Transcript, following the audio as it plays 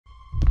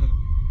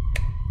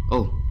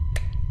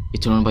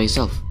It turned on by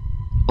itself.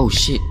 Oh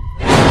shit.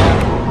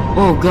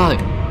 Oh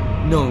god.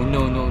 No,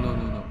 no, no, no, no,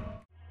 no.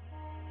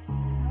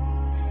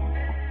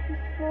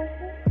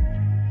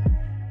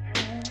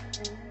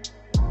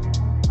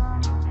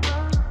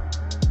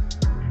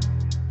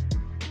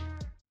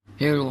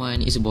 Hey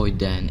everyone, it's your boy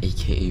Dan,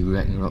 aka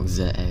Ragnarok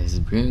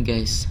ZS, bringing you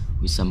guys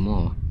with some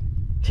more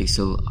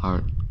pixel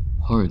art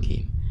horror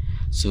game.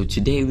 So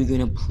today we're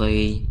gonna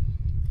play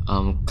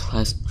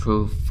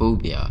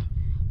Claustrophobia,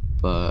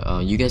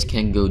 but you guys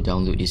can go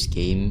download this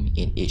game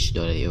in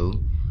itch.io.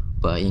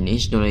 But in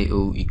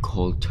itch.io it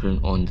called turn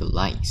on the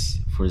lights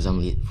for some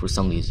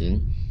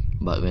reason.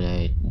 But when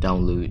I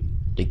download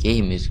the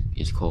game,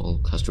 it's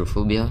called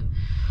Claustrophobia.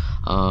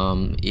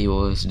 It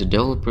was, the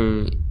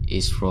developer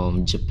is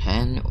from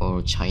Japan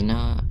or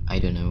China, I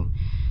don't know.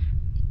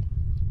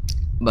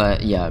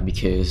 But yeah,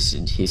 because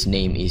his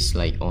name is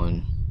like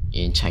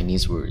in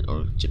Chinese word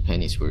or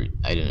Japanese word,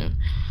 I don't know.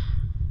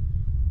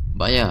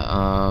 But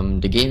yeah,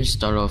 the game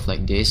start off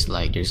like this,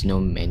 like there's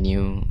no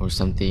menu or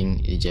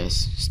something. It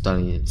just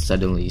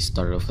suddenly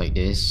started off like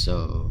this.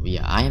 So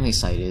yeah, I am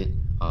excited.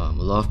 A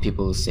lot of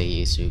people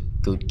say it's a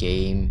good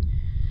game.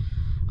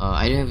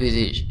 I don't know if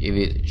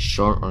it's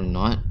short or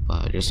not,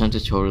 but there's no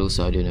tutorial,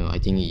 so I don't know. I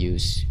think you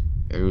use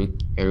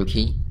arrow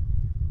key.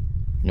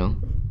 No.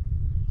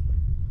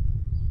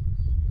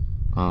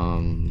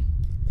 How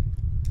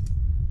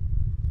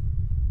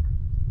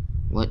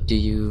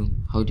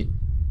do?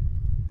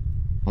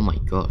 Oh my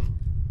god.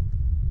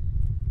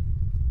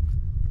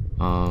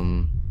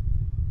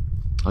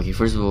 Okay,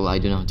 first of all, I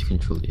don't know how to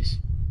control this.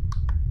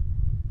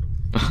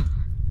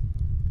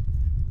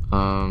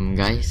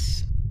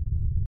 Guys.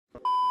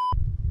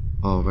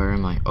 Oh, where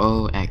am I?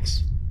 Oh,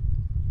 X.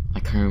 I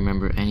can't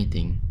remember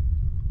anything.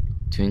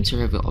 To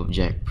interact with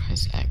object,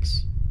 press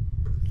X.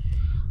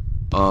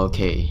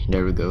 Okay,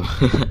 there we go.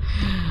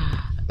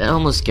 That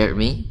almost scared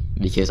me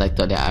because I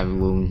thought that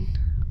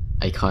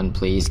I can't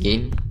play this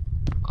game.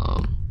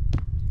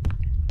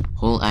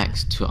 Hold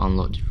X to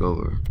unlock the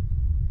drawer.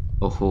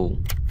 Oh,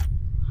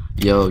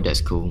 yo,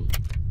 that's cool.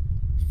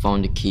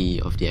 Found the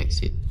key of the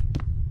exit.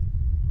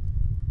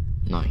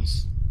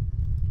 Nice.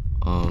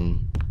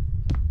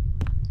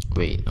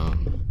 Wait,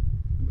 I'm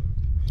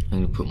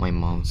gonna put my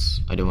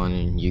mouse. I don't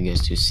want you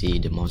guys to see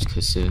the mouse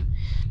cursor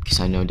because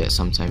I know that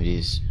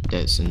sometimes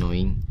that's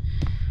annoying.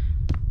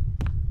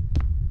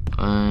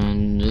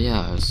 And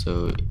yeah,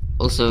 so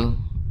also,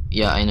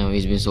 yeah, I know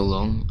it's been so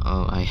long.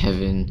 I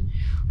haven't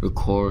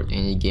recorded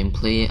any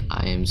gameplay.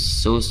 I am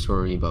so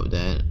sorry about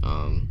that.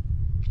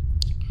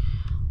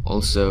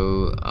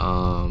 Also,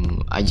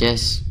 I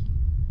just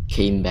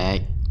came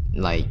back.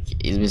 Like,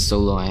 it's been so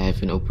long I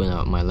haven't opened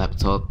up my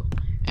laptop,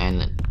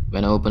 and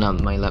when I open up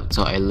my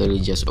laptop, I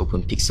literally just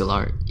open pixel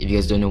art. If you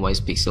guys don't know what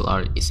is pixel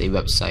art, it's a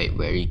website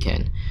where you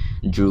can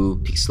draw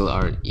pixel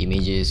art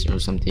images or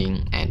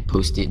something and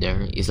post it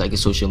there. It's like a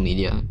social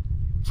media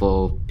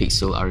for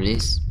pixel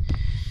artists.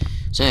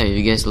 So yeah, if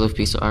you guys love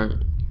pixel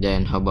art,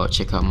 then how about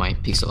check out my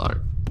pixel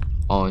art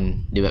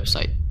on the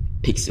website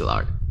pixel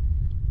art.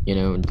 You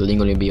know, the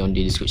link will be on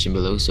the description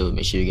below, so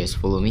make sure you guys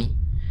follow me.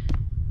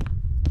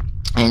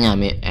 And yeah,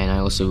 and I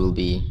also will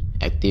be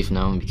active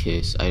now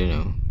because I don't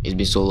know, it's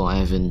been so long I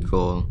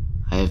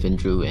haven't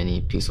drew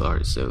any pixel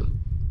art, so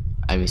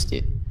I missed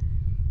it.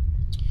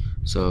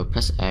 So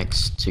press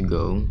X to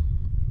go.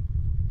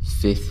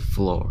 5th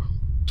floor.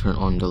 Turn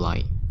on the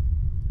light.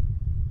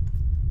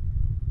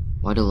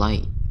 Why the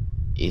light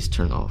is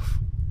turned off?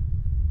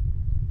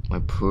 My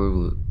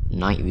poor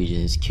night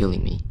vision is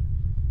killing me.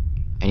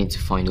 I need to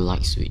find the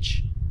light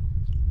switch.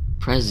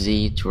 Press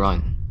Z to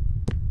run.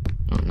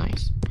 Oh,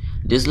 nice.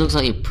 This looks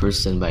like a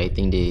person, but I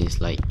think this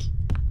is like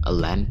a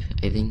lamp,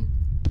 I think.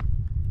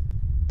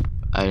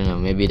 I don't know,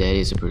 maybe that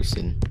is a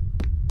person.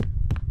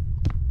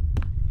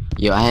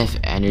 Yo, I have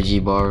energy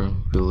bar,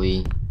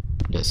 really?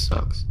 That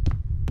sucks.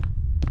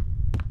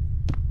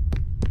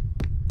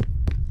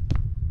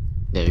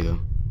 There we go.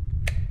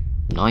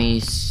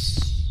 Nice.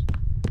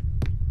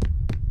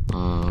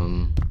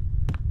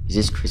 Is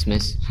this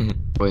Christmas?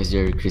 Or is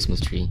there a Christmas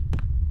tree?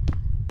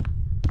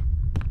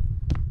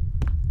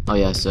 Oh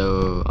yeah,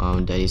 so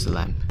that is a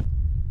lamp.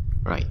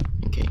 Right,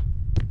 okay.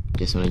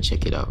 Just wanna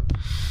check it out.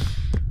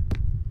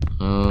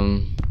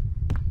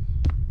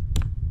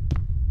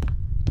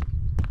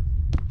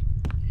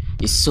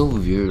 It's so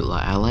weird.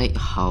 Like, I like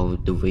how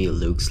the way it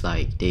looks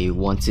like. They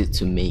wanted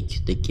to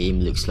make the game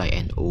looks like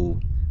an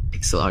old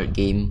pixel art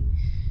game,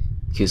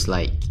 because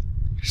like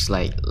it's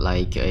like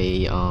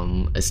a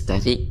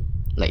static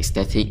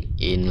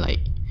in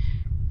like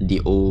the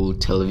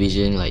old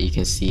television. Like you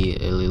can see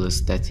a little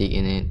static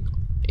in it.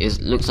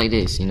 It looks like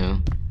this, you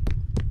know.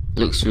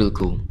 Looks really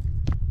cool.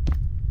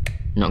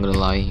 Not gonna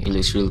lie, it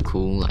looks really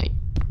cool, like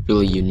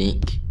really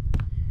unique.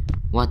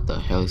 What the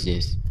hell is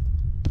this?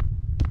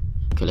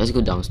 Okay, let's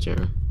go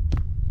downstairs.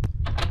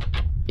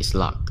 It's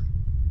locked.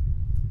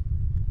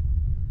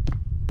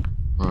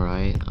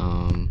 Alright,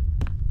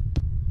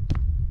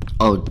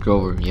 oh,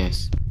 drawer,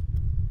 yes.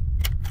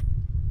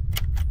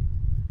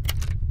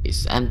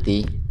 It's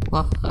empty.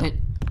 What?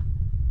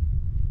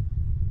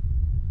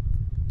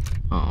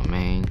 Oh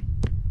man.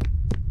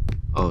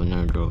 Oh,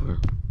 another drawer.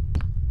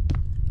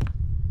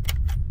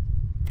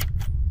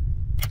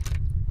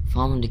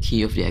 Found the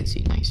key of the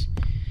exit. Nice.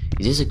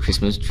 Is this a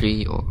Christmas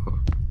tree or?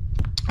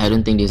 I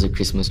don't think there's a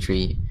Christmas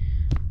tree.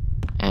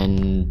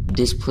 And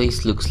this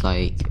place looks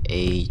like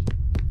a,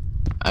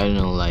 I don't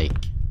know, like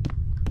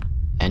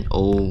an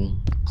old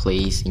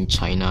place in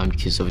China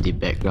because of the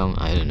background.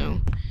 I don't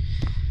know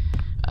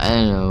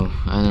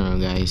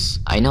guys.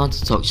 I know how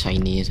to talk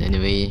Chinese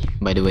anyway,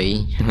 by the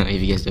way.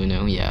 If you guys don't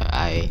know,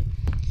 I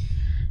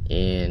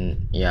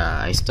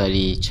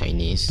studied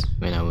Chinese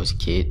when I was a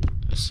kid,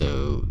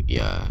 so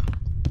yeah.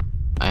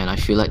 And I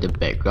feel like the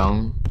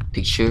background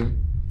picture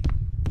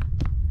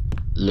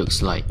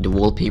looks like, the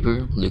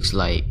wallpaper looks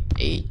like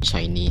a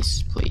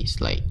Chinese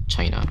place, like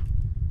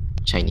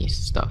Chinese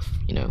stuff,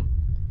 you know.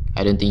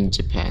 I don't think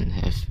Japan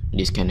have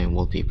this kind of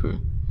wallpaper,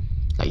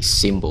 like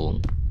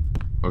symbol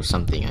or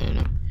something, I don't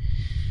know.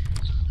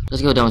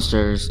 Let's go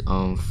downstairs.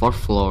 4th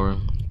floor.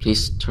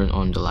 Please turn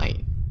on the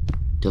light.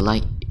 The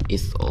light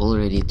is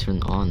already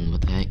turned on.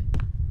 What the heck?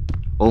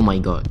 Oh my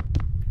god.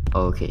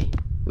 Oh, okay.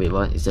 Wait,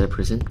 what? Is that a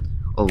person?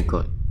 Oh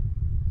god.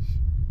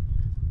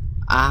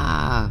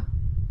 Ah.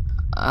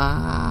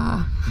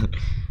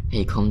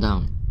 Hey, calm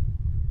down.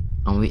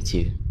 I'm with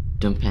you.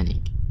 Don't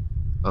panic.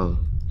 Oh,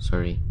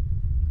 sorry.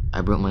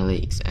 I broke my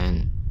legs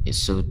and it's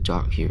so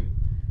dark here.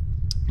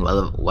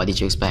 Well, what did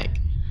you expect?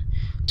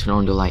 Turn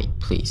on the light,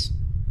 please.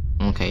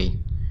 Okay.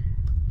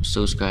 I'm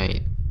so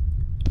scared.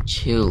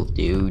 Chill,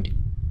 dude.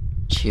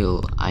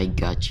 Chill, I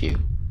got you.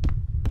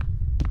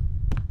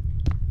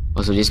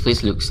 Also, this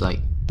place looks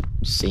like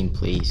the same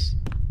place.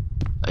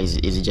 Is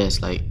it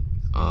just like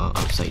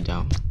upside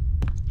down?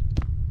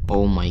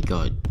 Oh my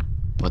god.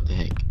 What the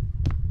heck?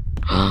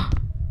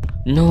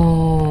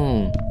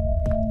 No!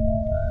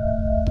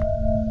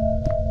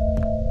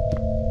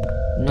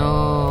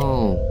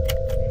 No!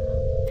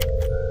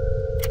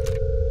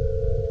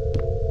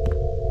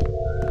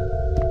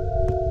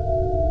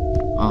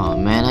 Oh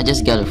man, I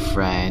just got a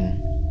friend.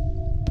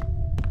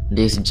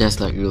 This is just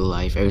like real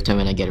life. Every time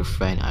when I get a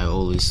friend, I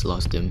always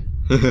lost them.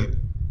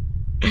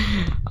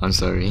 I'm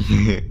sorry.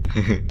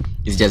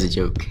 It's just a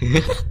joke.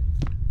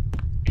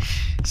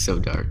 So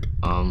dark.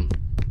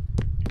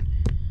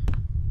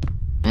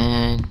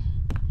 Man,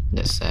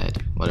 that's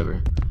sad.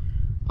 Whatever.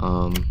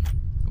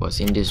 What's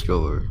in this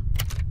drawer?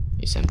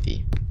 It's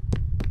empty.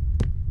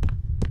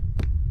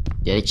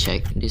 Did I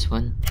check this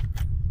one?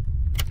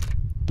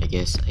 I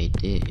guess I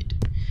did.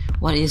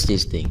 What is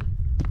this thing?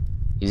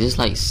 Is this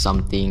like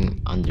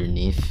something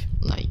underneath,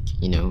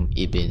 like, you know,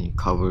 it been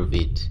covered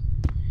with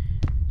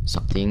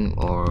something,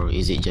 or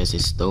is it just a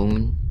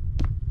stone,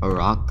 a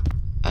rock?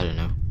 I don't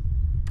know.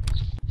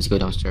 Let's go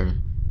downstairs.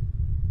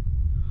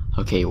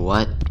 Okay,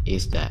 what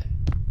is that?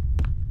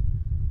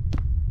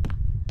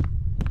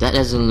 That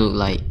doesn't look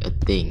like a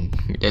thing.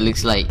 That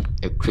looks like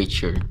a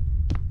creature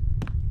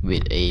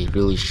with a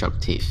really sharp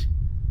teeth.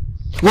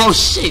 Whoa,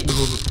 shit!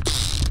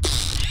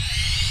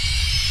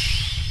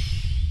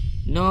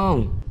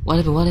 No! What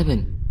happened? What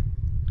happened?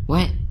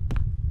 What?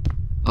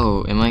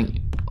 Oh, am I?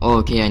 Oh,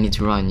 okay, I need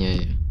to run.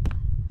 Yeah.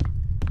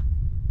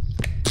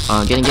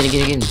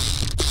 Get in.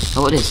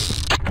 How about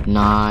this?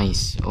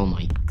 Nice. Oh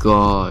my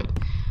god.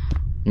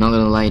 Not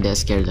gonna lie, that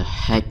scared the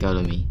heck out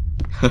of me.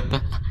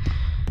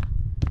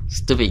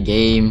 Stupid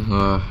game.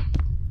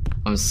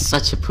 I'm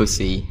such a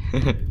pussy.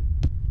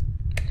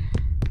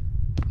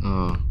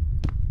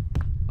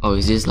 Oh,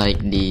 is this like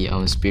the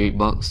spirit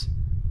box?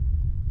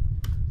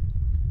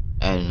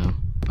 I don't know.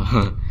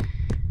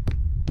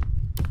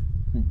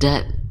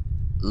 That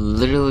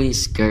literally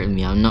scared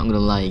me. I'm not gonna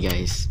lie,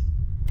 guys.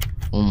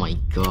 Oh my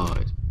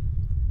god.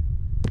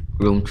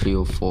 Room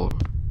 304.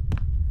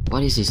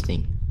 What is this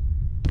thing?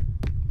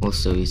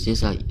 Also, is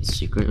this like a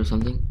secret or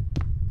something?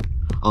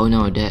 Oh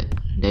no, that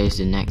is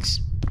the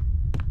next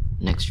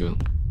room.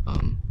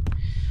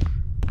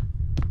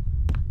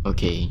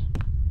 Okay.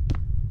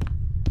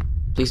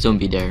 Please don't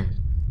be there.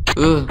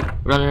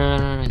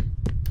 Run.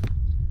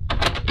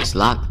 It's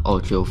locked. Oh,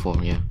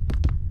 304, yeah.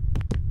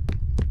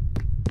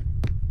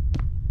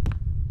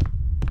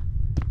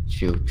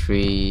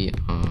 303.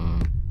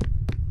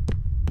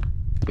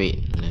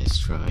 Wait, let's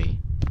try.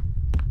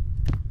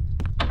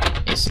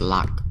 It's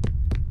locked.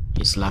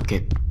 It's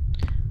locked.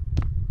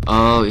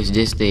 Oh, it's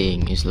this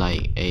thing. It's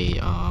like a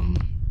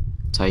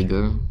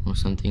tiger or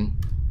something.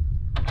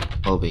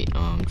 Oh wait,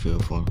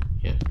 304.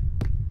 Yeah.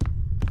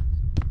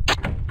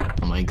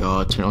 Oh my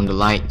god, turn on the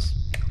lights.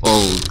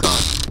 Oh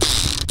god.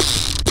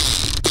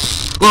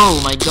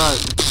 Whoa, my god.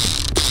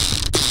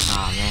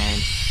 Ah man.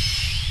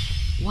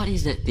 What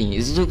is that thing?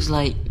 It looks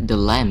like the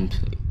lamp.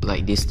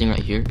 Like this thing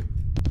right here.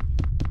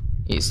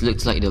 It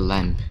looks like the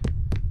lamp.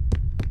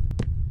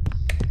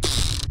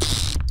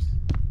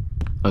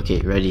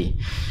 Okay, ready.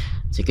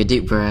 Take a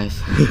deep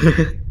breath.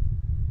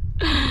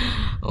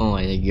 Oh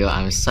my god,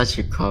 I'm such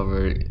a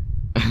coward.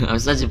 I'm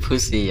such a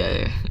pussy.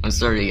 I'm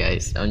sorry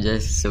guys, I'm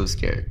just so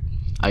scared.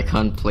 I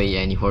can't play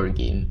any horror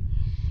game.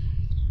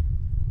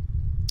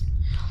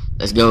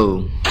 Let's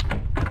go.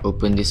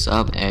 Open this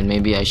up and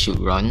maybe I should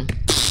run.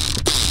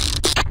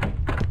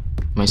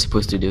 Am I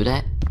supposed to do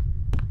that?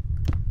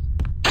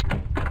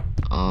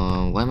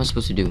 What am I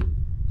supposed to do?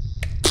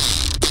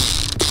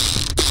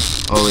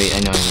 Oh wait,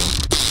 I know.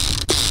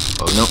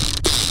 Oh no,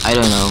 I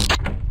don't know.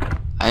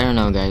 I don't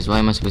know, guys. What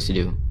am I supposed to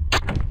do?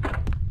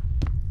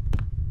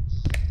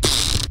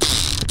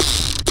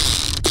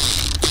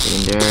 Get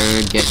in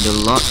there, get the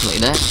lock like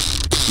that.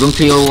 Room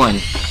 301.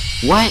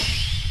 What?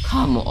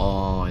 Come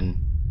on.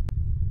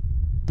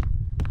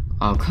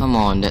 Oh, come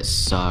on, that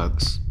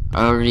sucks.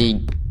 I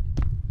already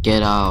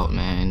get out,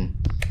 man.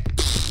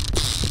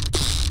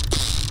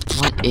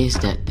 What is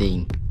that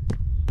thing?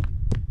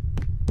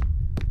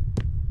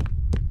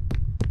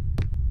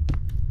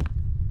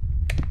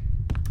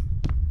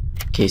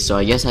 Okay, so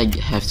I guess I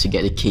have to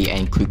get the key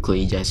and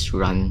quickly just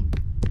run,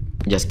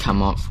 just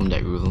come out from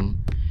that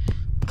room,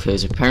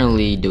 because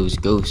apparently those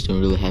ghosts don't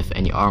really have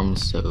any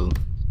arms, so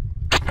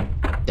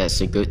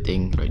that's a good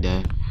thing right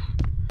there.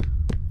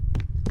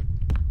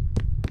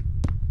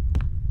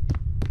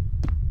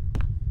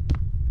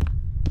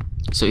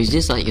 So is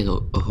this like a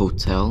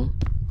hotel?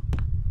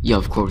 Yeah,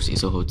 of course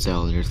it's a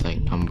hotel. There's like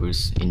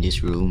numbers in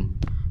this room.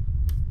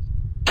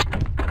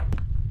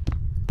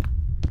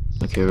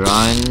 Okay,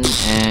 run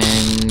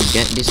and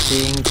get this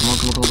thing. Come on.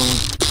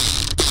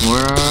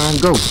 Run,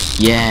 go.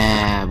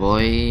 Yeah,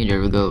 boy. There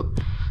we go.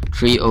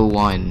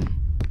 301.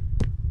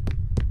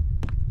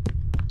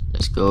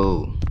 Let's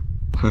go.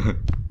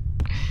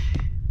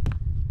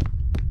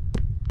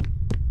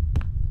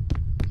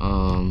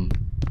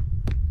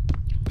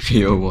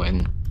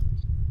 301.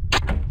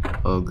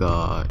 Oh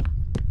god.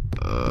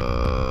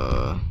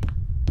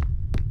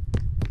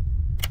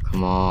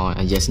 Come on,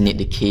 I just need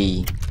the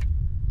key.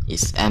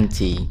 It's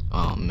empty.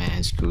 Oh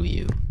man, screw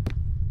you.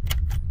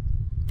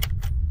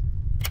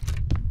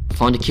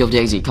 Found the key of the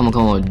exit. Come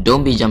on.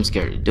 Don't be jump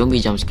scared.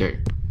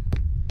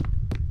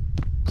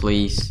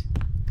 Please.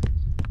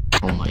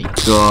 Oh my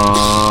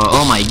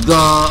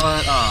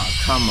god. Oh,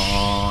 come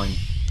on.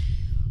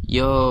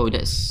 Yo,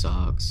 that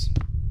sucks.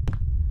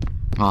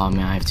 Oh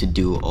man, I have to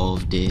do all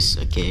of this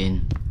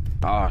again.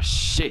 Oh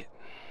shit.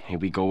 Here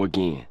we go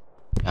again.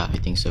 Yeah, I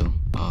think so.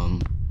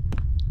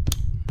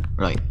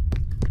 Right.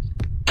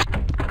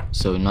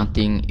 So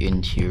nothing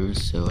in here,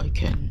 so I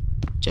can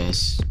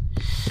just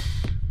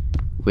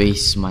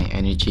waste my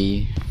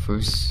energy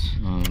first.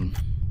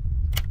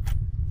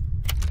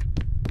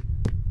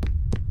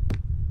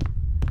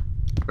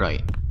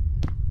 Right.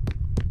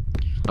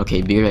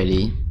 Okay, be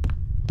ready.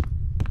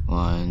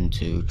 1,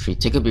 2, 3.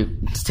 Take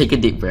a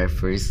deep breath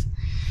first.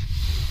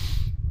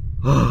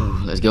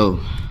 Oh, let's go.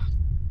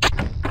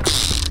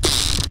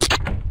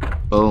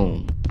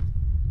 Boom.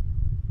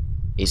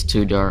 It's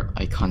too dark.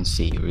 I can't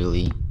see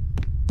really.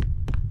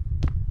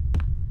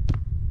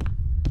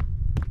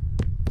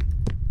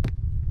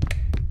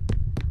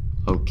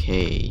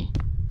 Okay.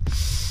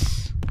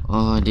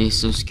 Oh, this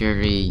is so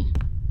scary.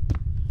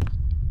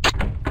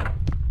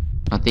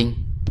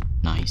 Nothing?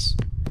 Nice.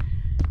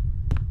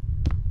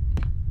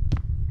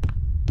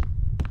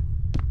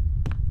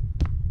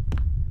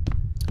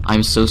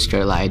 I'm so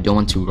scared, like I don't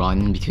want to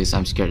run because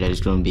I'm scared that it's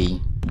gonna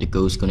be the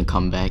ghost gonna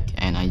come back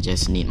and I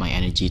just need my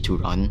energy to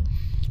run.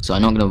 So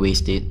I'm not gonna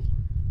waste it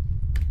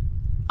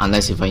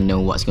unless if I know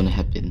what's gonna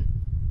happen.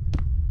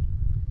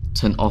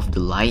 Turn off the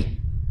light?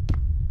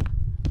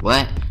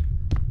 What?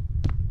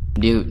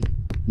 Dude,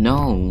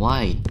 no,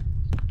 why?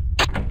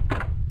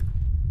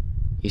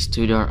 It's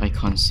too dark, I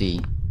can't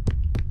see.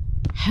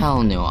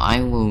 Hell no,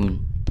 I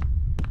won't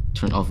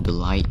turn off the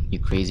light, you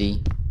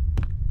crazy?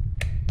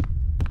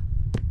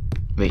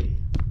 Wait,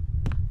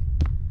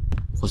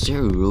 was there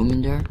a room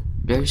in there?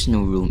 There's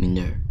no room in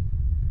there.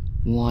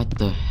 What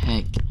the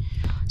heck?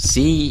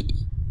 See,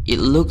 it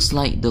looks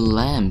like the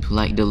lamp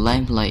like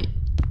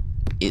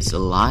it's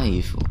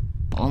alive.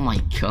 Oh my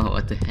god,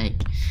 what the heck?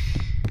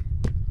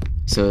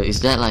 So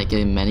is that like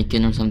a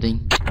mannequin or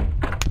something?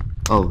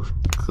 Oh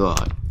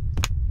god.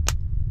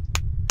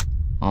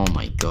 Oh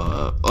my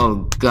god.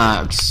 Oh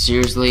god,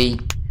 seriously?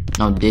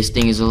 Now this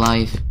thing is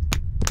alive?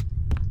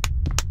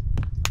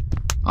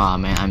 Aw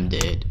man, I'm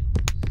dead.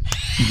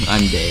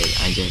 I'm dead.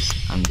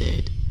 I'm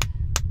dead.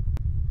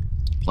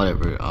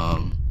 Whatever,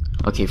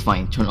 okay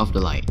fine, turn off the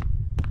light.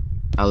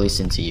 I'll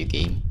listen to you,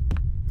 game.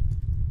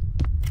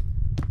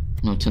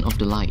 No, turn off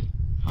the light.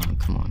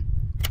 Come on.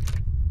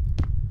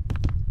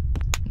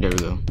 There we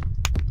go.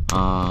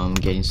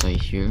 Get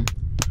inside here.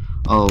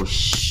 Oh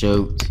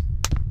shoot.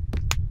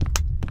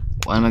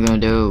 What am I gonna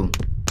do?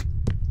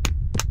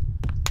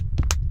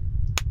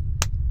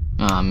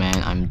 Ah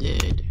man, I'm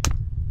dead.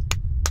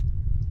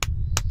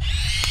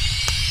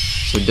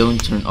 So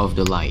don't turn off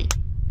the light.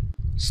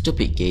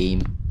 Stupid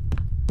game.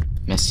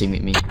 Messing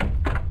with me.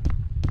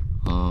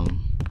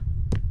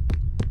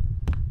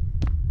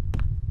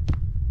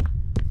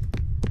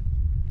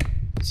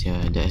 So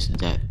yeah, that's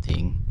that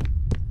thing.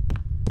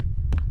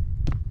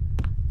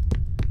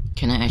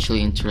 Can I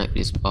actually interact with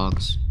this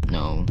box?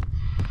 No.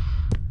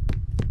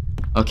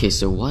 Okay,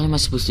 so what am I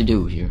supposed to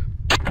do here?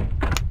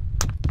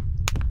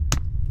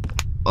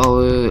 Oh,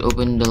 wait,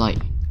 open the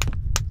light.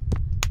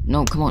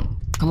 No, come on.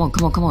 Oh,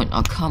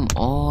 come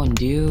on,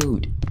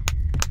 dude.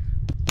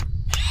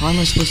 How am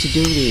I supposed to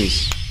do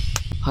this?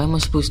 How am I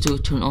supposed to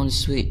turn on the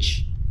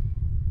switch?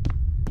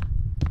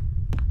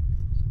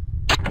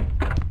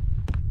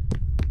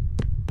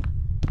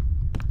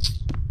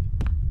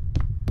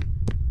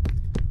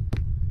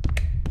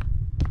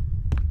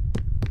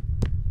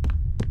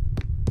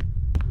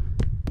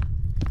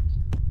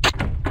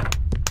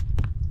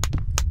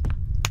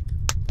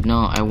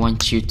 No, I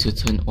want you to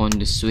turn on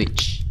the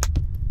switch.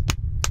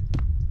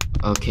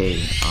 Okay,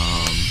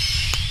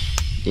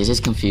 this is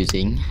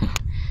confusing.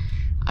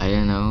 I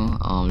don't know.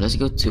 Let's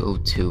go to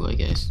O2, I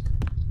guess.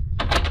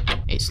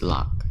 It's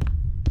locked.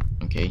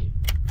 Okay.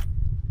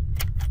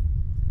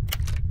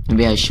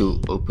 Maybe I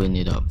should open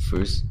it up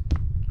first.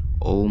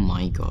 Oh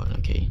my god,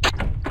 okay.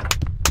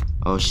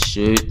 Oh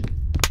shit.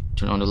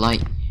 Turn on the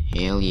light.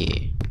 Hell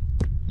yeah.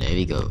 There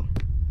we go.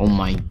 Oh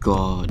my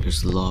god,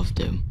 there's a lot of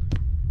them.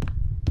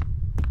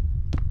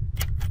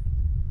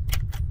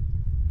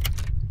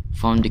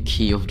 Found the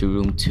key of the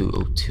room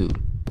 202.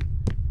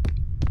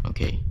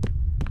 Okay.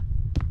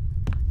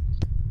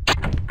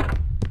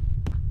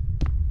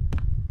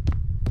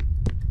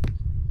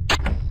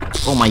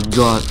 Oh my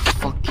god,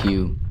 fuck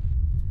you.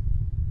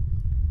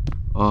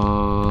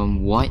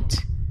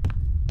 What?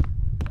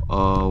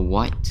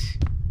 What?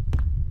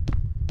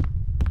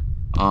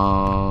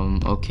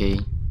 Okay.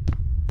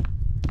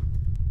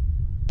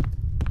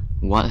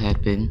 What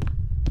happened?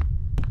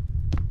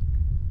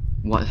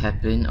 What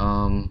happened?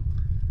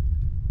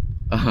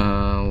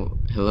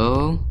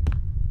 Hello?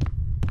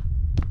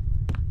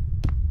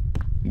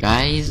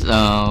 Guys,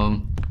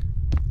 am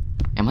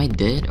I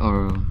dead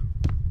or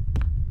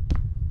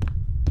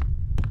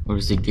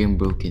is the game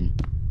broken?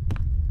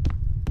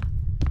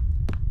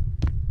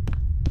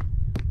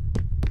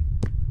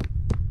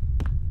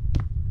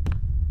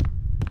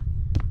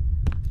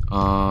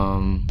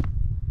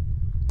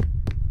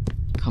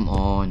 Come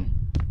on.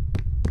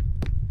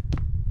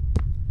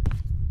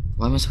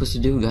 What am I supposed to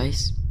do,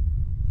 guys?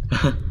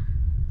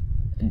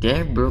 Did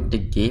I broke the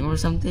game or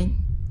something?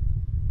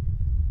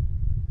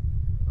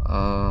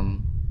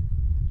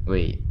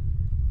 Wait.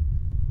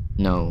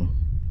 No,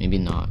 maybe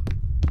not.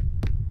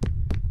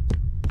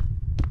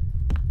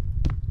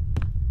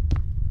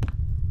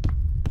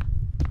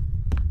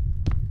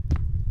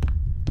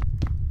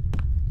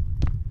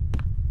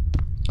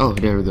 Oh,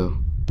 there we go.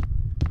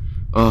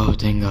 Oh,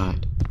 thank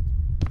God.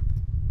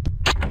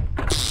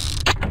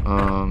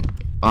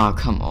 Oh,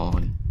 come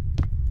on.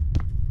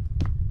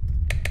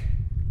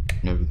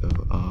 There we go.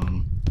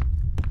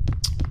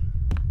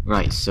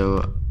 Right,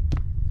 so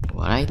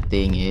what I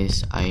think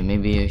is I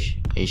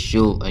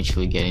should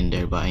actually get in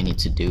there, but I need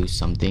to do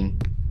something.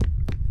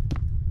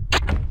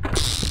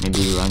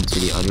 Maybe run to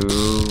the other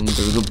room.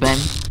 There we go, bam.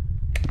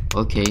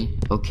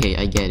 Okay,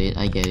 I get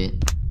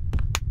it.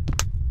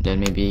 Then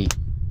maybe,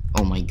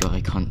 oh my god,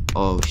 I can't.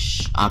 Oh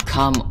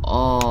come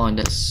on,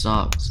 that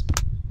sucks.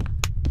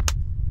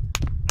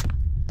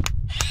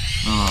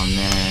 Oh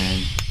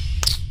man.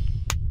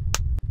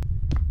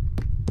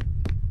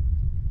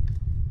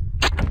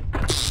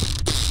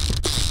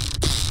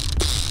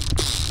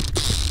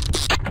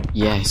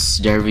 Yes,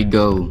 there we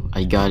go.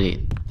 I got it.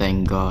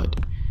 Thank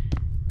God.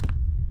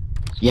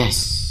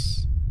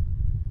 Yes.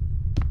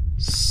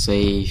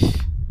 Save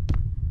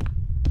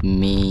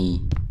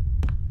me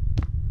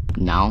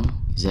now.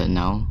 Is that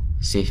now?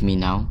 Save me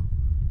now?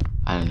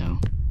 I don't know.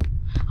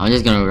 I'm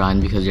just gonna run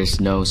because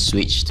there's no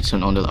switch to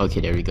turn on the. Okay,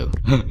 there we go.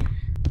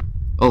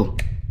 Oh,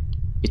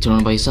 it turned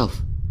on by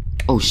itself.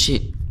 Oh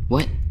shit.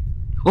 What?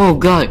 Oh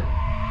god.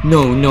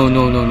 No.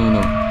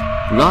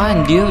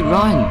 Run, dude,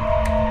 run.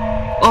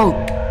 Oh.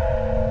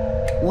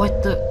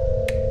 What the?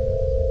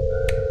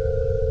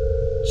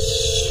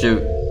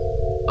 Shoot.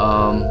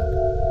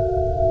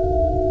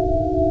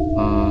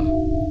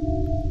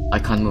 I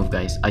can't move,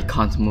 guys. I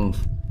can't move.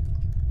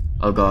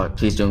 Oh god,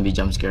 please don't be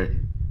jump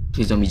scared.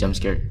 Please don't be jump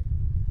scared.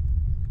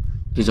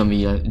 Please don't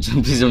be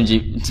please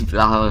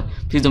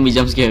don't be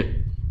jump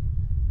scared.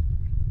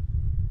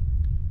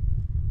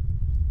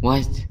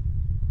 What?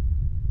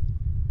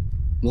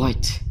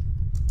 What?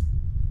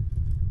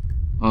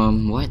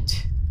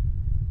 What?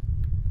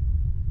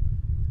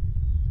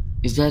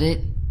 Is that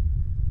it?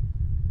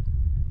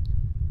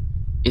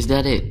 Is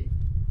that it?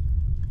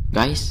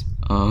 Guys?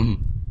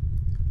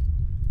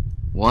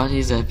 What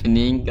is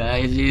happening,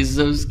 guys? It's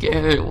so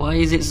scared. Why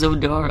is it so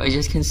dark? I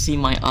just can't see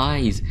my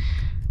eyes.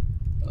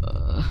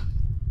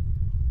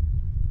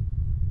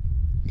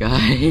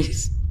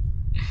 Guys?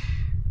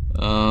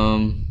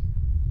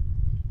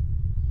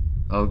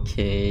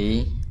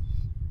 Okay.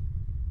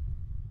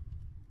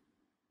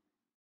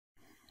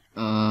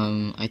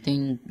 I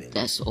think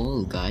that's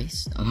all,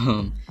 guys.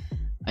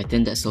 I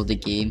think that's all the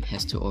game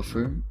has to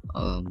offer.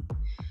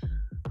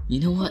 You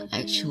know what?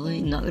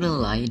 Actually, not gonna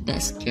lie,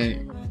 that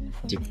scared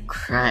the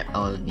crap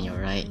out of me.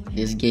 Alright,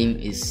 this game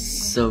is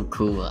so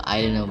cool.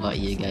 I don't know about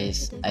you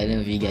guys. I don't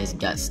know if you guys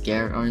got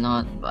scared or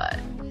not, but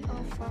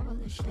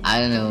I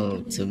don't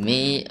know. To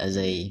me, as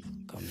a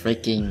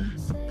freaking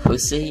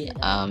pussy,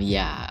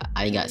 yeah,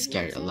 I got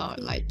scared a lot.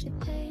 Like,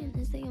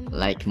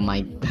 like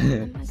my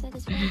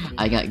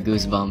I got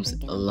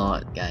goosebumps a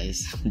lot,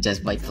 guys,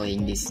 just by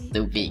playing this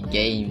stupid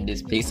game,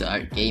 this pixel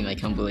art game. I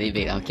can't believe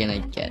it. How can I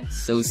get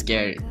so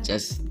scared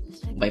just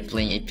by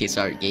playing a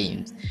pixel art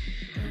game?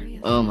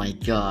 Oh my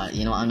god,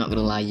 you know, I'm not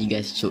gonna lie, you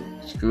guys should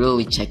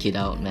really check it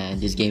out, man.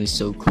 This game is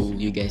so cool.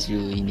 You guys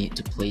really need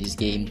to play this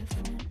game.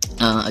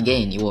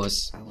 Again, it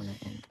was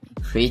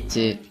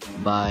created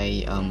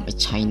by a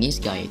Chinese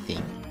guy, I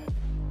think.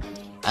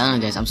 I don't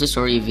know, guys, I'm so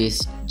sorry if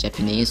it's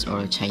Japanese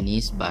or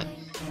Chinese, but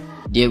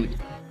dude,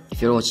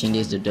 if you're watching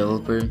this, the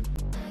developer,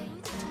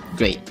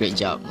 great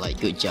job,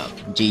 like good job,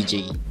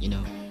 GG, you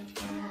know,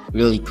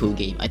 really cool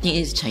game. I think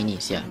it's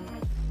Chinese, yeah.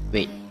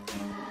 Wait,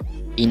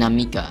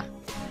 Inamika,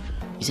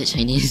 is that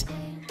Chinese?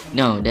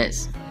 No,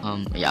 that's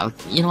yeah,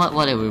 you know what,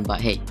 whatever,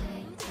 but hey,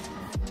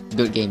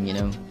 good game, you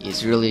know.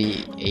 It's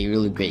really a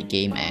really great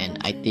game, and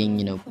I think,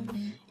 you know,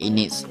 it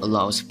needs a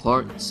lot of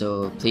support.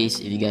 So please,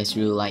 if you guys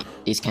really like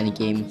this kind of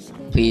game,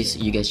 please,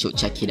 you guys should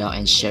check it out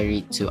and share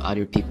it to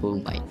other people.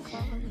 Like,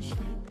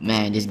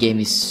 man, this game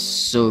is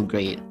so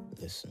great,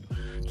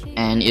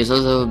 and it's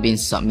also been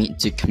submitted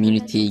to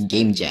community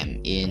game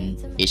jam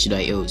in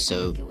h.io.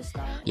 So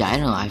yeah, I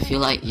don't know, I feel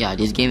like, yeah,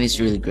 this game is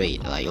really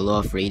great, like a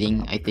lot of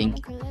rating, I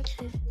think.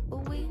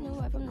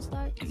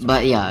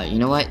 But yeah, you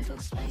know what,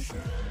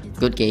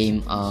 good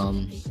game.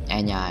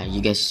 And yeah,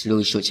 you guys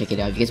really should check it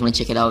out. If you guys want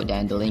to check it out,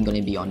 then the link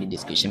gonna be on the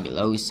description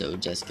below, so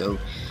just go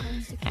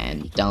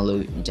and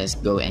download,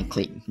 just go and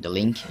click the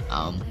link.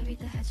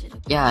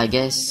 Yeah, I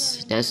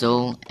guess that's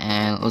all.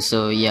 And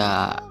also,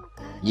 yeah,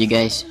 you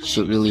guys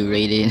should really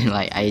rate it.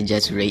 Like, I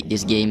just rate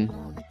this game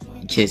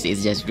because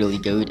it's just really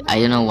good. I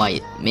don't know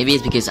why, maybe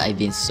it's because I've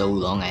been so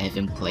long, I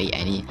haven't played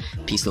any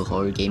pixel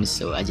horror games,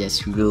 so I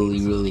just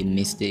really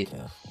missed it.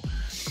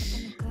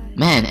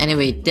 Man,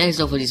 anyway,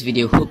 that's all for this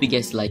video. Hope you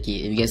guys like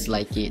it. If you guys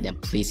like it, then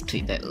please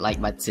click that like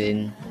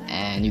button.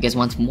 And if you guys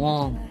want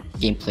more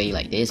gameplay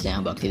like this, then how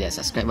about click that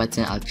subscribe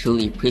button? I'll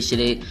truly appreciate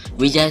it.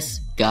 We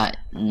just got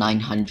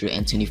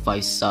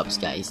 925 subs,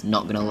 guys.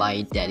 Not gonna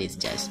lie, that is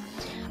just,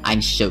 I'm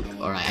shocked.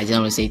 Alright, I just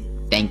want to say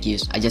thank you.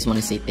 I just want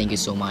to say thank you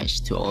so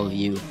much to all of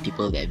you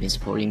people that have been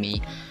supporting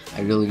me.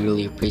 I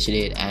really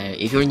appreciate it. And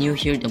if you're new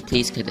here, then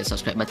please click the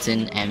subscribe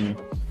button. And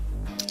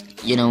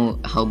you know,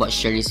 how about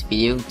share this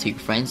video to your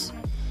friends?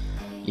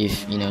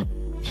 If you know,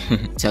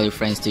 tell your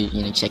friends to,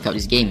 you know, check out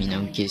this game, you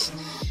know, because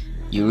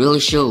you really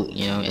should,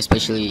 you know,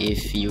 especially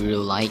if you really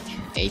like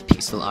a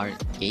pixel art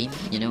game,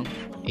 you know,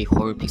 a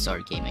horror pixel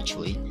art game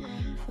actually.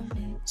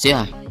 So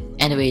yeah,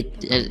 anyway,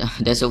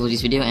 that's all for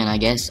this video, and I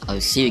guess I'll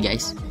see you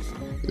guys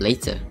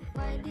later.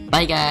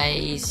 Bye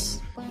guys.